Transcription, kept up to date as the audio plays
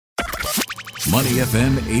Money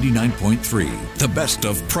FM 89.3, the best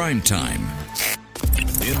of prime time.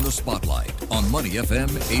 In the spotlight on Money FM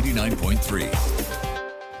 89.3.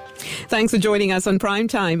 Thanks for joining us on Prime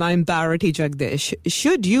Time. I'm Bharati Jagdish.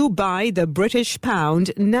 Should you buy the British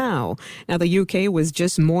pound now? Now, the UK was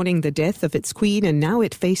just mourning the death of its queen, and now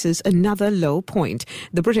it faces another low point.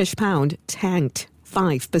 The British pound tanked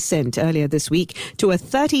 5% earlier this week to a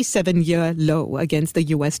 37-year low against the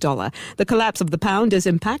US dollar. The collapse of the pound is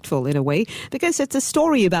impactful in a way because it's a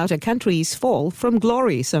story about a country's fall from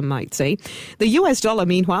glory, some might say. The US dollar,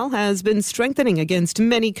 meanwhile, has been strengthening against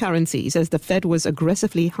many currencies as the Fed was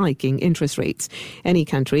aggressively hiking interest rates. Any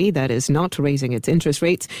country that is not raising its interest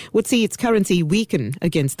rates would see its currency weaken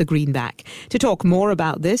against the greenback. To talk more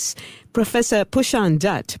about this, Professor Pushan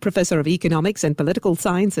Dutt, Professor of Economics and Political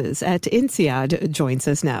Sciences at INSEAD, joins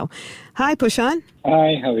us now. Hi, Pushan.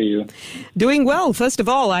 Hi, how are you? Doing well. First of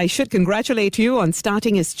all, I should congratulate you on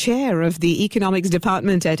starting as chair of the Economics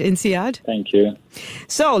Department at INSEAD. Thank you.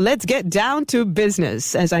 So let's get down to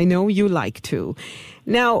business, as I know you like to.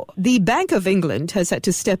 Now, the Bank of England has had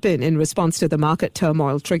to step in response to the market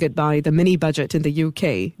turmoil triggered by the mini-budget in the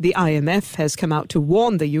UK. The IMF has come out to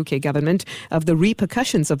warn the UK government of the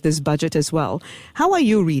repercussions of this budget as well. How are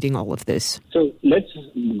you reading all of this? So let's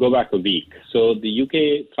go back a week. So the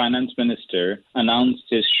UK finance minister announced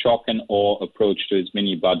his shock and awe approach to his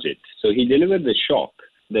mini-budget. So he delivered the shock.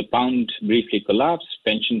 The pound briefly collapsed,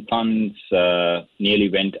 pension funds nearly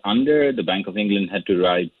went under, the Bank of England had to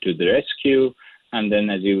ride to the rescue. And then,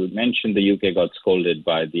 as you mentioned, the UK got scolded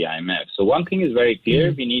by the IMF. So one thing is very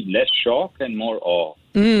clear, we need less shock and more awe.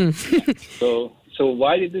 So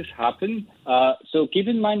why did this happen? So keep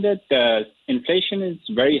in mind that inflation is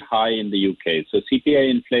very high in the UK. So CPI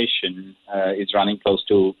inflation is running close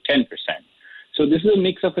to 10%. So this is a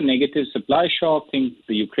mix of a negative supply shock, think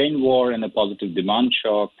the Ukraine war, and a positive demand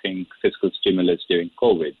shock, think fiscal stimulus during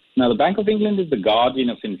COVID. Now, the Bank of England is the guardian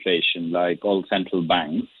of inflation, like all central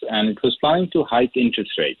banks, and it was planning to hike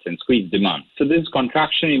interest rates and squeeze demand. So this is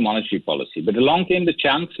contractionary monetary policy. But along came the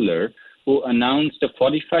Chancellor, who announced a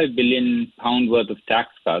 £45 billion worth of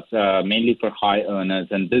tax cuts, mainly for high earners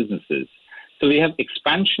and businesses. So we have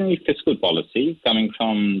expansionary fiscal policy coming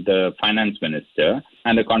from the finance minister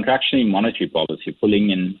and a contractionary monetary policy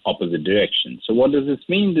pulling in opposite directions. So what does this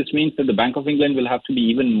mean? This means that the Bank of England will have to be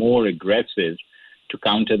even more aggressive to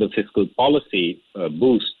counter the fiscal policy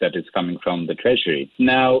boost that is coming from the Treasury.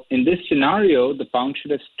 Now, in this scenario, the pound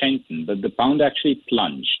should have strengthened, but the pound actually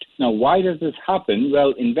plunged. Now, why does this happen?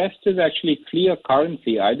 Well, investors actually flee a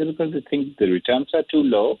currency either because they think the returns are too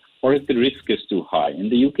low or if the risk is too high. In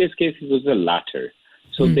the UK's case, it was the latter.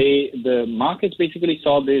 So the markets basically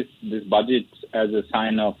saw this budget as a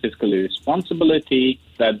sign of fiscal irresponsibility,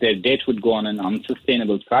 that their debt would go on an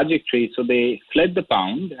unsustainable trajectory. So they fled the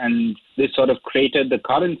pound and they sort of created the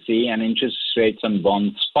currency, and interest rates on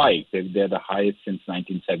bonds spiked. They're the highest since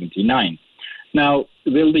 1979. Now,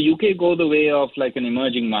 will the UK go the way of like an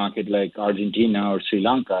emerging market like Argentina or Sri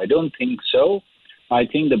Lanka? I don't think so. I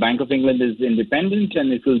think the Bank of England is independent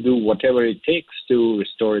and it will do whatever it takes to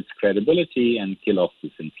restore its credibility and kill off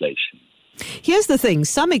this inflation. Here's the thing.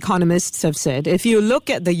 Some economists have said if you look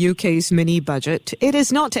at the UK's mini-budget, it is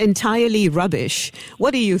not entirely rubbish.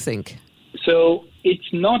 What do you think? So it's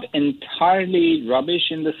not entirely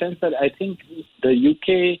rubbish in the sense that I think the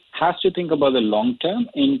UK has to think about the long term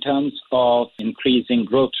in terms of increasing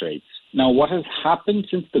growth rates. Now, what has happened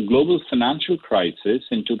since the global financial crisis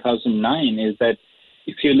in 2009 is that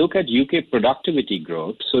if you look at UK productivity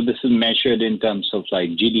growth, so this is measured in terms of like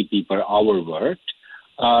GDP per hour worked,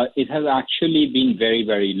 it has actually been very,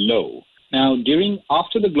 very low. Now,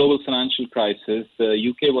 after the global financial crisis, the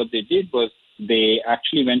UK, what they did was they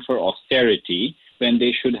actually went for austerity when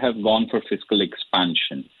they should have gone for fiscal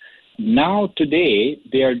expansion. Now, today,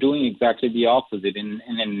 they are doing exactly the opposite. In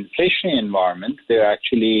an inflationary environment, they're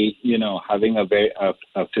actually, having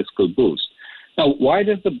a fiscal boost. Now, why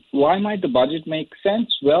might the budget make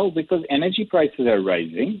sense? Well, because energy prices are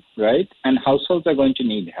rising, right? And households are going to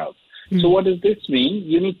need help. So what does this mean?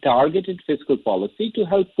 You need targeted fiscal policy to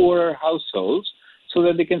help poorer households so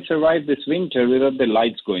that they can survive this winter without the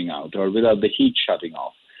lights going out or without the heat shutting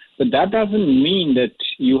off. But that doesn't mean that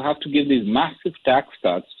you have to give these massive tax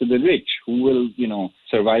cuts to the rich who will,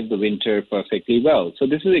 survive the winter perfectly well. So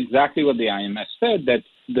this is exactly what the IMF said, that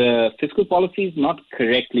the fiscal policy is not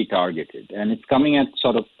correctly targeted and it's coming at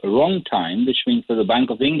sort of a wrong time, which means that the Bank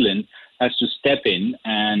of England has to step in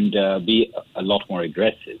and be a lot more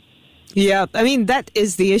aggressive. Yeah, I mean, that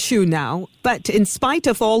is the issue now. But in spite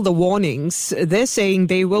of all the warnings, they're saying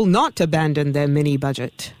they will not abandon their mini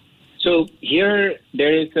budget. So here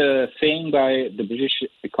there is a saying by the British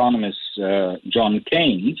economist John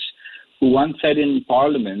Keynes, who once said in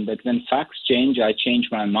Parliament that when facts change, I change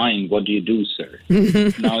my mind. What do you do, sir?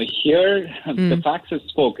 Now here, the facts have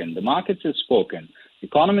spoken. The markets have spoken.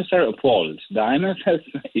 Economists are appalled. The IMF has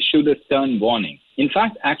issued a stern warning. In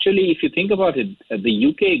fact, actually, if you think about it, the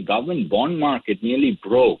UK government bond market nearly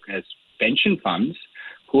broke as pension funds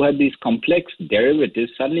who had these complex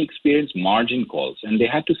derivatives suddenly experienced margin calls, and they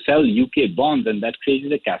had to sell UK bonds, and that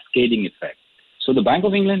created a cascading effect. So the Bank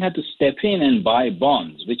of England had to step in and buy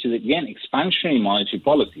bonds, which is, again, expansionary monetary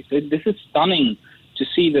policy. So this is stunning to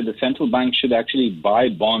see that the central bank should actually buy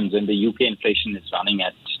bonds and the UK inflation is running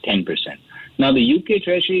at 10%. Now, the UK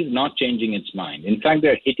Treasury is not changing its mind. In fact,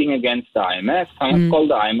 they're hitting against the IMF. Some have called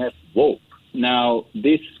the IMF woke. Now,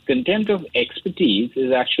 this contempt of expertise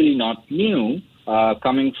is actually not new,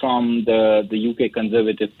 coming from the UK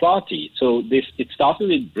Conservative Party. So it started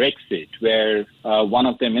with Brexit, where one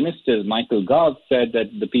of their ministers, Michael Gove, said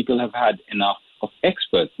that the people have had enough of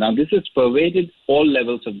experts. Now, this has pervaded all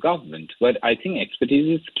levels of government, but I think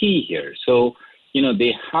expertise is key here. So,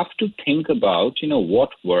 they have to think about, what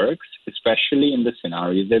works, especially in the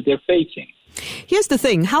scenarios that they're facing. Here's the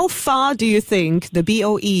thing. How far do you think the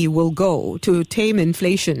BOE will go to tame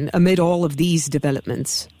inflation amid all of these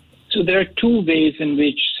developments? So there are two ways in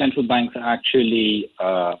which central banks actually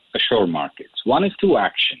assure markets. One is through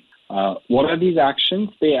action. What are these actions?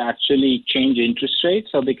 They actually change interest rates,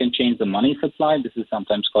 or they can change the money supply. This is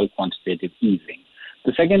sometimes called quantitative easing.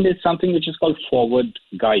 The second is something which is called forward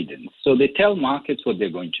guidance. So they tell markets what they're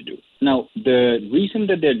going to do. Now, the reason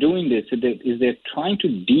that they're doing this is they're trying to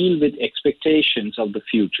deal with expectations of the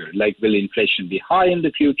future, like will inflation be high in the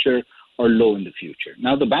future or low in the future.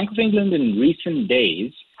 Now, the Bank of England in recent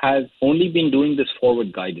days has only been doing this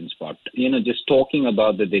forward guidance part, just talking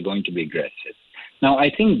about that they're going to be aggressive. Now, I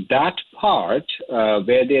think that part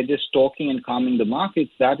where they're just talking and calming the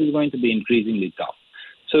markets, that is going to be increasingly tough.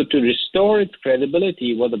 So to restore its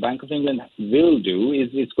credibility, what the Bank of England will do is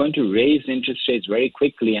it's going to raise interest rates very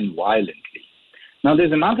quickly and violently. Now,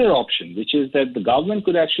 there's another option, which is that the government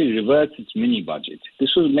could actually reverse its mini budget.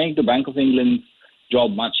 This will make the Bank of England's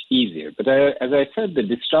job much easier. But as I said, the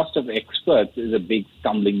distrust of experts is a big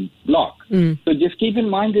stumbling block. So just keep in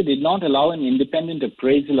mind they did not allow an independent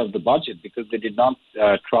appraisal of the budget because they did not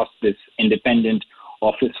trust this independent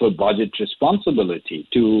Office for Budget Responsibility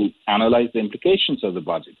to analyze the implications of the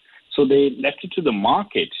budget. So they left it to the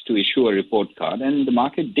market to issue a report card, and the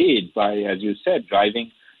market did by, as you said,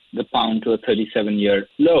 driving the pound to a 37-year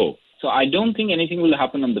low. So I don't think anything will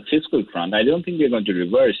happen on the fiscal front. I don't think they're going to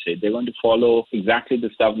reverse it. They're going to follow exactly the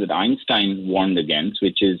stuff that Einstein warned against,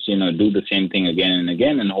 which is, do the same thing again and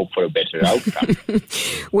again and hope for a better outcome.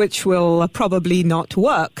 Which will probably not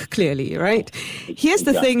work, clearly, right? Here's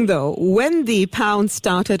the thing, though. When the pound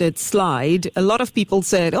started its slide, a lot of people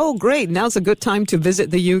said, oh, great, now's a good time to visit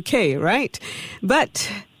the UK, right?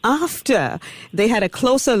 But after they had a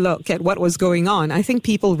closer look at what was going on, I think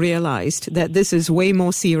people realized that this is way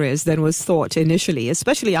more serious than was thought initially,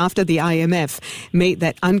 especially after the IMF made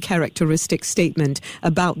that uncharacteristic statement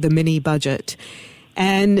about the mini budget.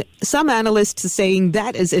 And some analysts are saying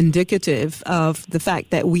that is indicative of the fact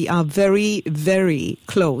that we are very, very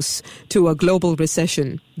close to a global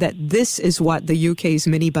recession, that this is what the UK's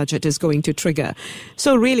mini budget is going to trigger.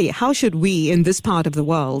 So really, how should we in this part of the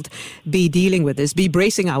world be dealing with this, be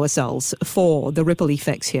bracing ourselves for the ripple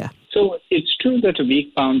effects here? So it's true that a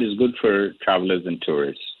weak pound is good for travelers and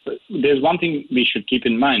tourists. But there's one thing we should keep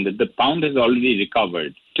in mind, that the pound has already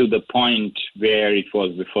recovered to the point where it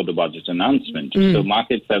was before the budget announcement. So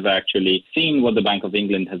markets have actually seen what the Bank of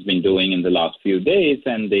England has been doing in the last few days,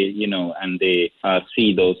 and they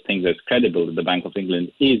see those things as credible, that the Bank of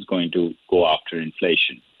England is going to go after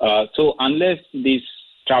inflation. So unless these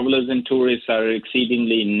travelers and tourists are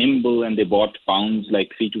exceedingly nimble and they bought pounds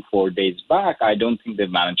like 3 to 4 days back, I don't think they've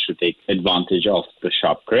managed to take advantage of the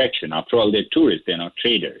sharp correction. After all, they're tourists, they're not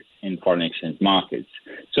traders in foreign exchange markets.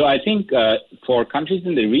 So I think for countries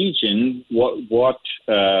in the region,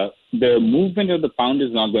 the movement of the pound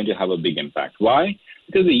is not going to have a big impact. Why?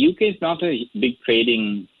 Because the UK is not a big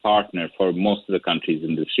trading partner for most of the countries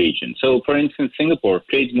in this region. So, for instance, Singapore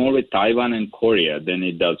trades more with Taiwan and Korea than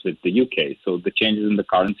it does with the UK. So the changes in the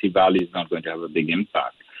currency value is not going to have a big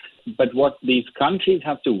impact. But what these countries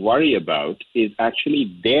have to worry about is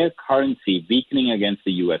actually their currency weakening against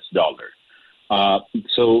the US dollar.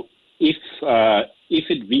 So if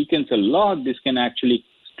it weakens a lot, this can actually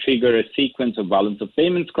trigger a sequence of balance of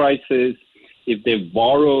payments crisis. If they've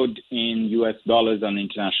borrowed in US dollars on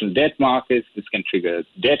international debt markets, this can trigger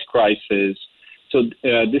a debt crisis. So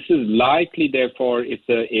this is likely, therefore, if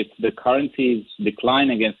the currencies decline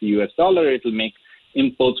against the US dollar, it will make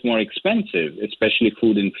imports more expensive, especially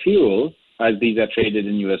food and fuel, as these are traded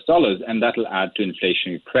in US dollars, and that will add to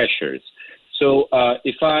inflationary pressures. So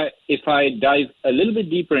if I dive a little bit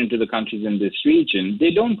deeper into the countries in this region,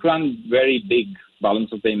 they don't run very big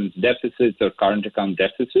balance of payments deficits or current account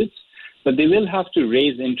deficits, but they will have to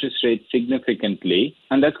raise interest rates significantly,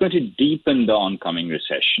 and that's going to deepen the oncoming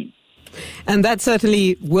recession. And that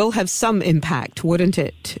certainly will have some impact, wouldn't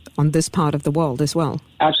it, on this part of the world as well?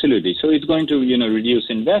 Absolutely. So it's going to, reduce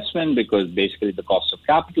investment because basically the cost of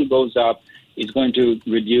capital goes up. It's going to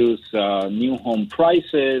reduce new home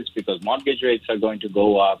prices because mortgage rates are going to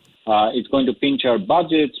go up. It's going to pinch our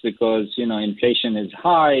budgets because, inflation is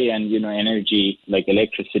high and, energy like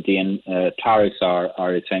electricity and tariffs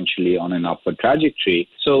are essentially on an upward trajectory.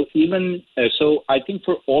 So so I think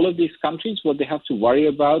for all of these countries, what they have to worry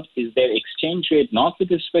about is their exchange rate, not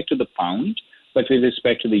with respect to the pound, but with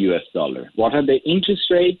respect to the US dollar. What are the interest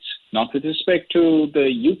rates, not with respect to the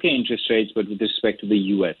UK interest rates, but with respect to the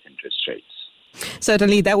US interest rates?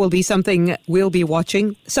 Certainly, that will be something we'll be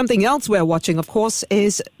watching. Something else we're watching, of course,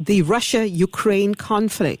 is the Russia-Ukraine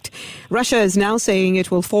conflict. Russia is now saying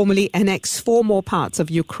it will formally annex 4 more parts of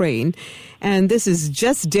Ukraine. And this is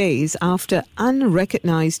just days after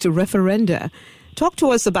unrecognized referenda. Talk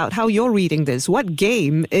to us about how you're reading this. What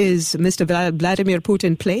game is Mr. Vladimir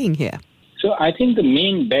Putin playing here? So I think the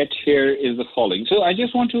main bet here is the following. So I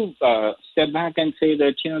just want to step back and say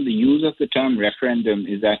that, the use of the term referendum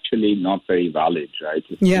is actually not very valid, right?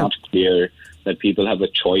 It's not clear that people have a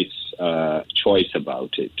choice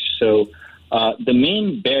about it. So the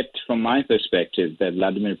main bet from my perspective that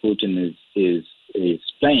Vladimir Putin is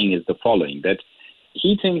playing is the following, that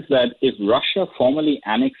he thinks that if Russia formally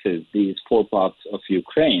annexes these 4 parts of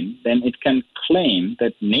Ukraine, then it can claim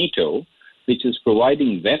that NATO, which is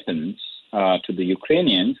providing weapons to the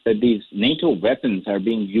Ukrainians, that these NATO weapons are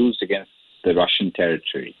being used against the Russian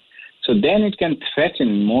territory. So then it can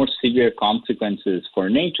threaten more severe consequences for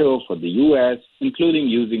NATO, for the US, including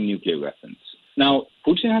using nuclear weapons. Now,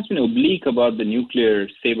 Putin has been oblique about the nuclear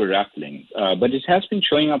saber rattling, but it has been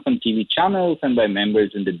showing up on TV channels and by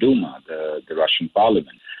members in the Duma, the Russian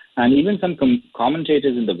parliament. And even some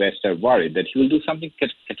commentators in the West are worried that he will do something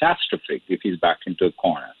catastrophic if he's backed into a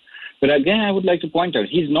corner. But again, I would like to point out,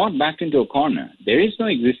 he's not backed into a corner. There is no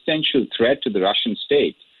existential threat to the Russian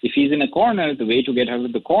state. If he's in a corner, the way to get out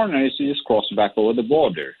of the corner is to just cross back over the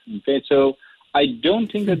border. Okay, so I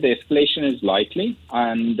don't think that the escalation is likely,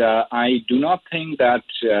 and I do not think that,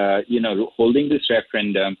 holding this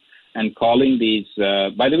referendum and calling these,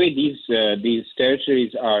 by the way, these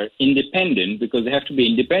territories are independent because they have to be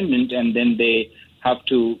independent, and then they have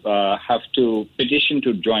to petition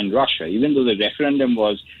to join Russia, even though the referendum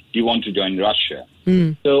was, do you want to join Russia?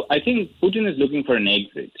 So I think Putin is looking for an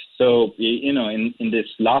exit. So, in this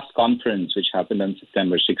last conference, which happened on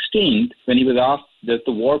September 16th, when he was asked, does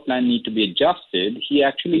the war plan need to be adjusted, he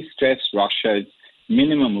actually stressed Russia's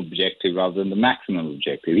minimum objective rather than the maximum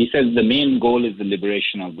objective. He says the main goal is the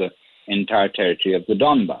liberation of the entire territory of the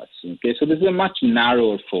Donbass. Okay, so this is a much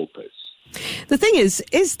narrower focus. The thing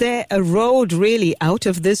is there a road really out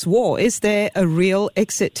of this war? Is there a real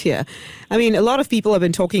exit here? I mean, a lot of people have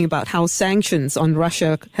been talking about how sanctions on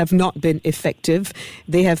Russia have not been effective.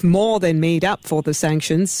 They have more than made up for the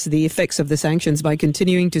effects of the sanctions by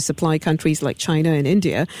continuing to supply countries like China and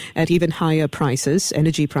India at even higher prices,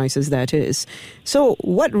 energy prices that is. So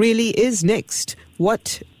what really is next?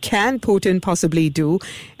 What can Putin possibly do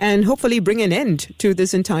and hopefully bring an end to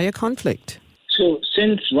this entire conflict? So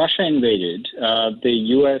since Russia invaded, the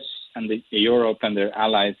U.S. and Europe and their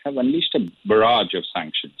allies have unleashed a barrage of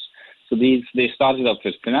sanctions. So they started off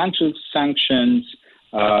with financial sanctions.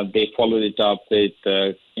 They followed it up with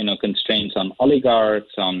constraints on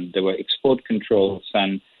oligarchs. There were export controls,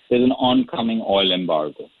 and there's an oncoming oil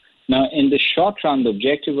embargo. Now, in the short run, the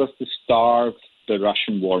objective was to starve the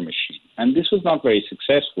Russian war machine, and this was not very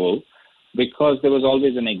successful, because there was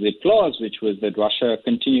always an exit clause, which was that Russia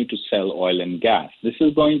continued to sell oil and gas. This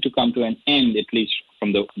is going to come to an end, at least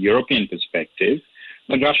from the European perspective.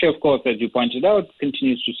 But Russia, of course, as you pointed out,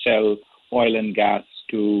 continues to sell oil and gas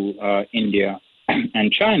to India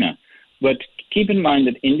and China. But keep in mind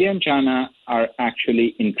that India and China are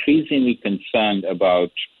actually increasingly concerned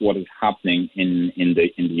about what is happening in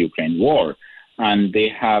the Ukraine war. And they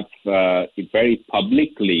have very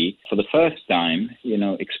publicly, for the first time,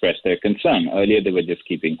 expressed their concern. Earlier, they were just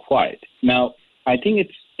keeping quiet. Now, I think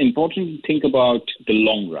it's important to think about the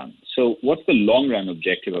long run. So what's the long-run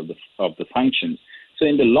objective of the sanctions? So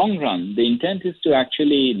in the long run, the intent is to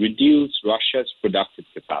actually reduce Russia's productive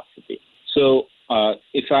capacity. So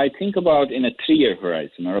if I think about in a 3-year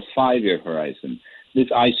horizon or a 5-year horizon, this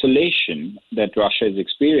isolation that Russia is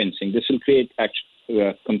experiencing, this will create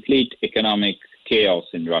complete economic chaos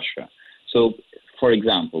in Russia. So, for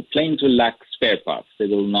example, planes will lack spare parts. They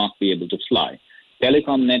will not be able to fly.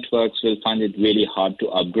 Telecom networks will find it really hard to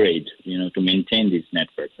upgrade, to maintain these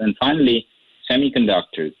networks. And finally,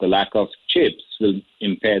 semiconductors, the lack of chips will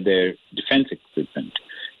impair their defense equipment.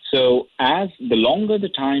 So as the longer the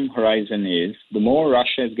time horizon is, the more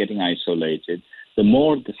Russia is getting isolated, the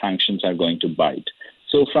more the sanctions are going to bite.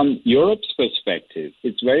 So from Europe's perspective,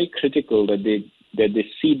 it's very critical that they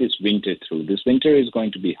see this winter through. This winter is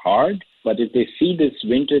going to be hard, but if they see this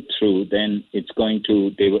winter through, then they're going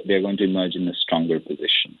to emerge in a stronger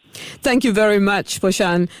position. Thank you very much,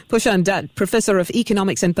 Pushan Dutt, Professor of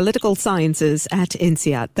Economics and Political Sciences at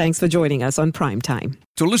INSEAD. Thanks for joining us on Prime Time.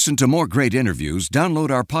 To listen to more great interviews,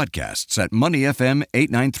 download our podcasts at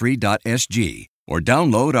moneyfm893.sg or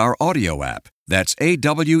download our audio app. That's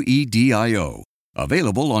AWEDIO.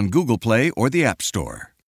 Available on Google Play or the App Store.